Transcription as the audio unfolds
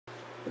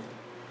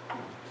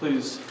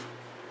Please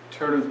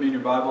turn with me in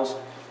your Bibles,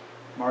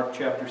 Mark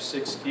chapter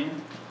 16.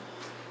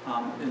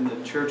 In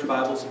the church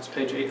Bibles, it's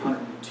page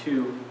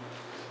 802.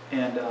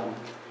 And I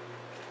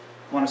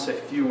want to say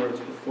a few words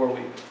before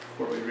we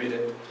read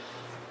it.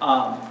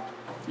 And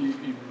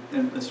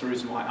this is the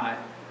reason why I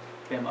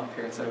came up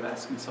here instead of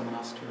asking someone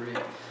else to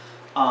read.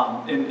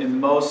 In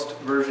most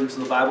versions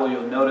of the Bible,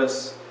 you'll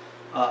notice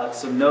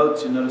some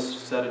notes. You'll notice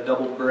a set of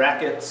double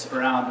brackets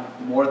around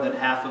more than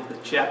half of the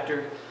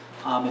chapter.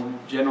 And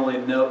generally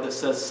a note that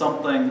says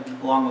something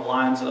along the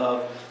lines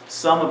of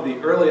some of the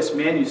earliest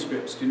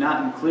manuscripts do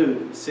not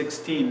include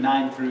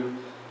 16:9 through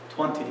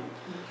 20.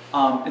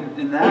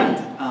 And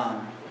that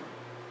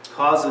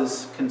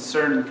causes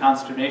concern and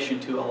consternation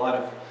to a lot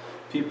of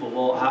people.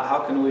 Well, how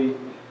can we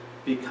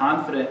be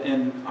confident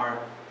in our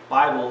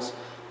Bibles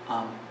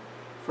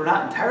if we're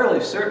not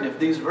entirely certain if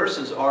these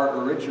verses are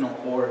original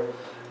or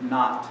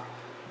not?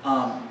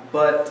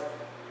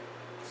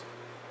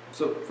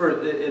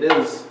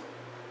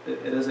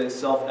 It is a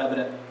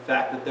self-evident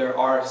fact that there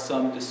are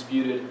some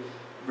disputed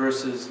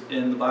verses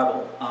in the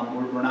Bible.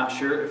 We're not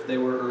sure if they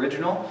were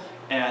original,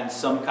 and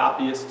some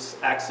copyists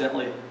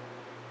accidentally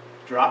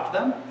dropped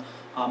them.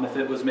 If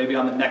it was maybe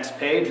on the next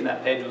page, and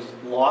that page was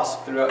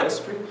lost throughout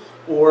history,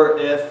 or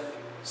if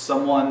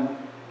someone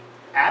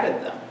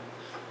added them,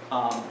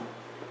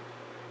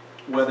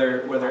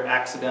 whether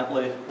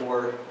accidentally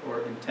or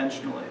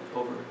intentionally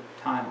over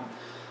time.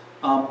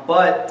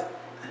 But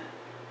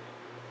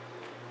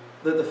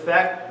the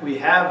fact we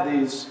have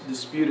these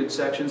disputed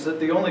sections, that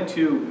the only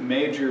two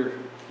major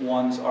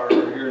ones are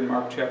here in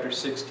Mark chapter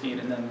 16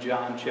 and then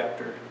John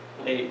chapter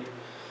 8.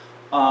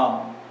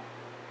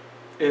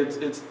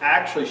 It's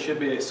actually should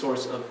be a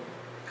source of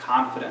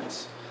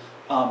confidence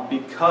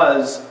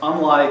because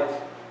unlike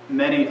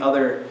many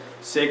other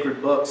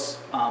sacred books,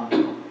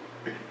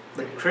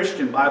 the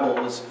Christian Bible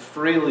was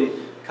freely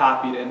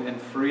copied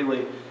and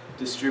freely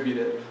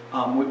distributed.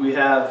 We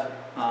have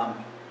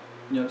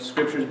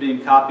scriptures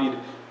being copied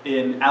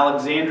in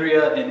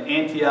Alexandria, in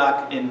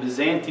Antioch, in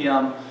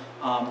Byzantium,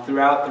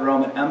 throughout the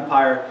Roman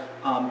Empire.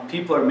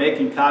 People are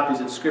making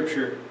copies of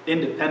Scripture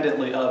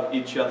independently of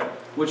each other,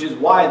 which is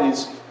why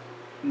these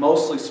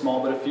mostly small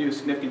but a few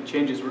significant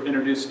changes were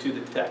introduced to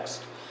the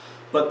text.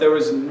 But there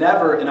was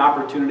never an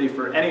opportunity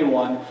for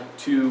anyone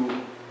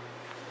to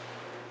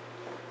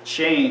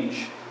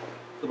change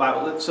the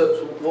Bible.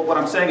 So what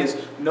I'm saying is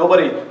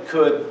nobody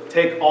could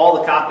take all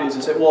the copies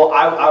and say, well,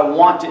 I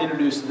want to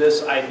introduce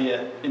this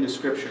idea into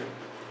Scripture.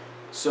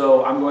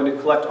 So I'm going to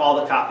collect all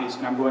the copies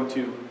and I'm going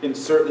to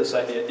insert this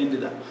idea into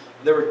them.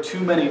 There were too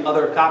many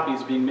other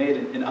copies being made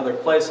in other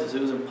places. It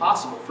was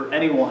impossible for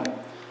anyone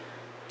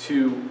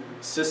to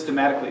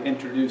systematically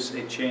introduce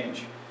a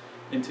change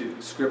into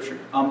Scripture.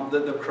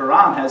 The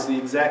Quran has the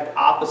exact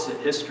opposite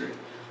history.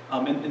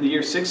 In the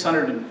year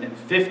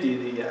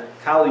 650, the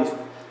Caliph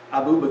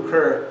Abu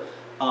Bakr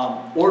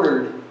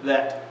ordered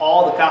that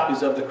all the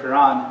copies of the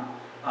Quran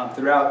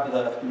throughout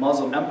the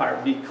Muslim Empire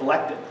be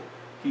collected.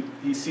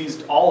 He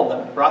seized all of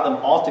them, brought them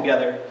all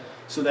together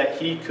so that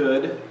he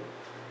could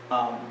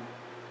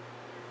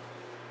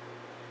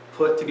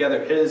put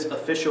together his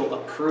official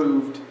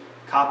approved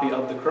copy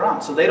of the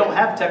Quran. So they don't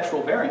have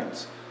textual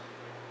variants.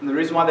 And the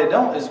reason why they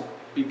don't is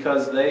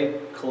because they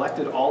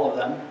collected all of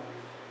them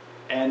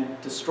and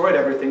destroyed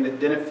everything that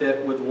didn't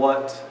fit with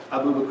what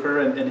Abu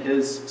Bakr and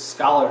his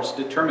scholars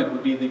determined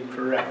would be the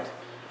correct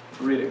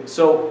reading.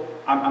 So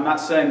I'm not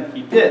saying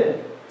he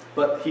did,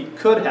 but he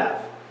could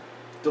have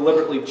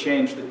deliberately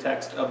changed the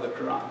text of the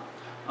Quran.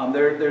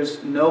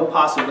 There's no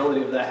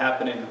possibility of that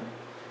happening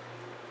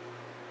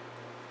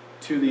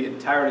to the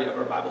entirety of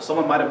our Bible.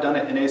 Someone might have done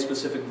it in a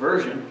specific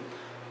version.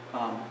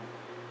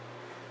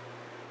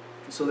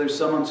 So there's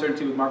some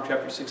uncertainty with Mark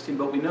chapter 16,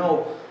 but we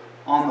know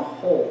on the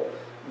whole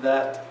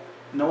that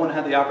no one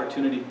had the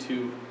opportunity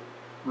to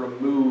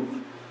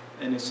remove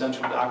an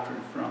essential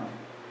doctrine from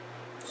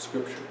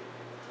Scripture.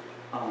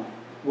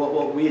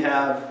 What we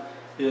have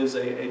is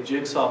a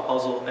jigsaw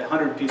puzzle, a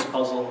 100-piece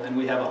puzzle, and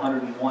we have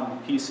 101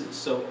 pieces.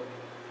 So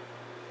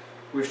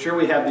we're sure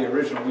we have the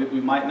original. We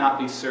might not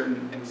be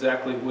certain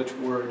exactly which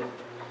word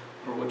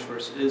or which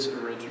verse is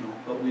original,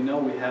 but we know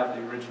we have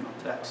the original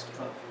text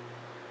of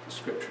the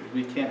Scriptures.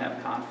 We can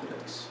have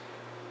confidence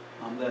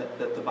that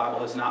the Bible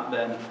has not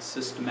been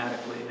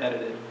systematically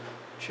edited,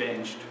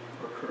 changed,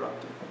 or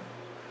corrupted.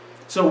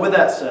 So with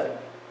that said,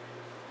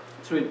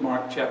 let's read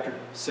Mark chapter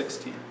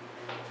 16.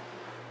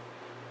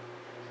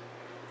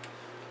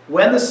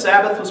 When the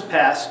Sabbath was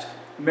past,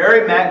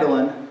 Mary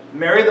Magdalene,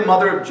 Mary the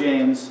mother of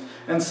James,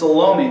 and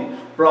Salome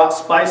brought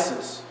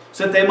spices,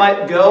 so that they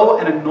might go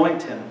and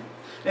anoint him.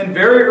 And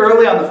very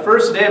early on the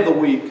first day of the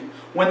week,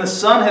 when the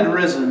sun had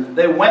risen,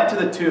 they went to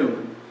the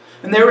tomb.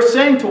 And they were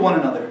saying to one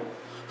another,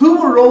 "Who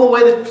will roll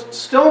away the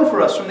stone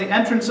for us from the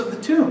entrance of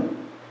the tomb?"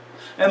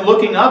 And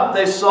looking up,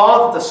 they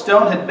saw that the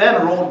stone had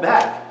been rolled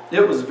back.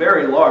 It was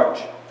very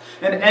large.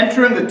 And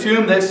entering the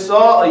tomb, they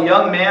saw a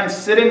young man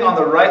sitting on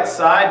the right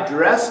side,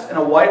 dressed in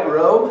a white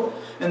robe,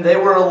 and they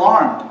were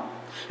alarmed.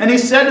 And he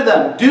said to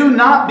them, "Do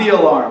not be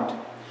alarmed.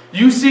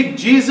 You seek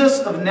Jesus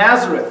of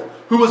Nazareth,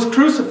 who was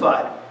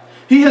crucified.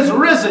 He has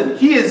risen.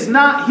 He is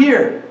not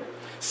here.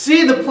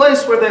 See the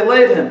place where they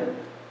laid him.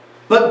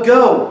 But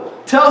go,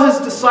 tell his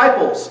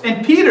disciples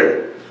and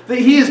Peter that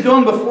he is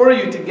going before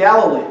you to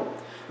Galilee.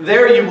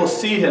 There you will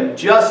see him,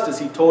 just as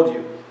he told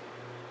you."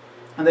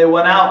 And they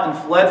went out and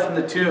fled from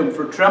the tomb,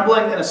 for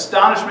trembling and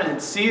astonishment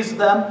had seized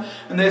them,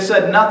 and they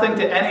said nothing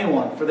to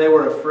anyone, for they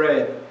were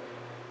afraid.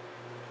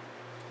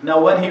 Now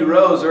when he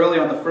rose early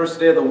on the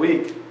first day of the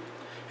week,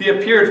 he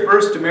appeared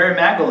first to Mary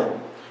Magdalene,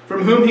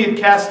 from whom he had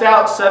cast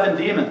out 7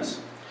 demons.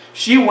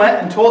 She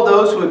went and told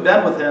those who had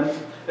been with him,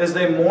 as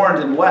they mourned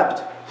and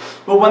wept.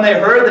 But when they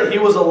heard that he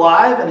was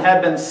alive and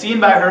had been seen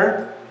by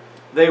her,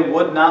 they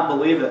would not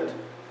believe it.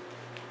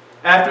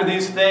 After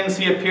these things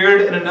he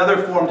appeared in another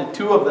form to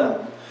 2 of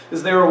them,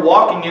 as they were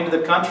walking into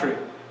the country.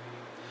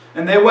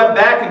 And they went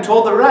back and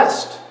told the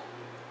rest,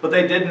 but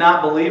they did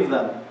not believe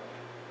them.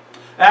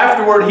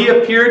 Afterward he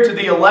appeared to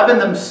the 11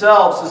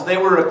 themselves as they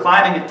were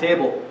reclining at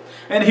table.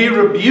 And he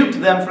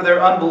rebuked them for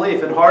their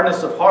unbelief and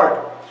hardness of heart,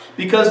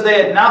 because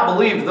they had not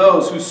believed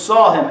those who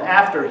saw him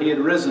after he had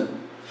risen.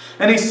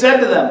 And he said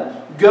to them,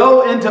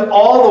 "Go into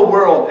all the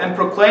world and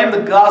proclaim the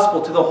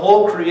gospel to the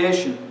whole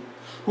creation.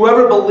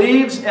 Whoever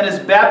believes and is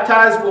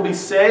baptized will be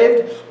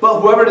saved, but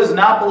whoever does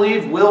not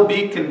believe will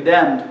be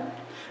condemned.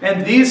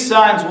 And these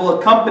signs will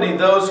accompany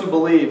those who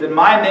believe. In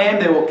my name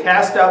they will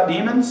cast out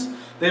demons.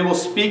 They will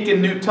speak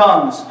in new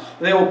tongues.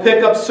 They will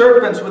pick up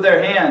serpents with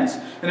their hands.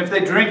 And if they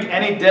drink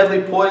any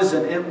deadly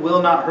poison, it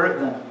will not hurt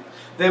them.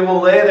 They will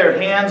lay their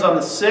hands on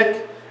the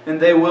sick, and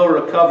they will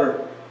recover."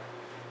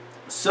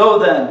 So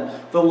then,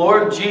 the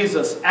Lord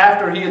Jesus,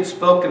 after he had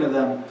spoken to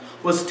them,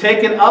 was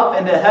taken up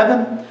into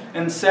heaven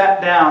and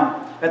sat down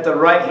at the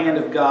right hand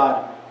of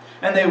God.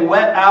 And they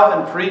went out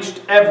and preached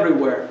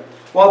everywhere,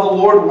 while the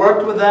Lord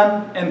worked with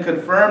them and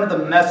confirmed the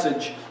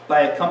message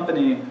by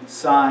accompanying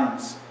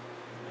signs.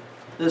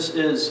 This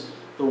is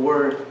the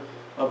word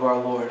of our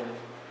Lord.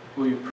 Will you pray?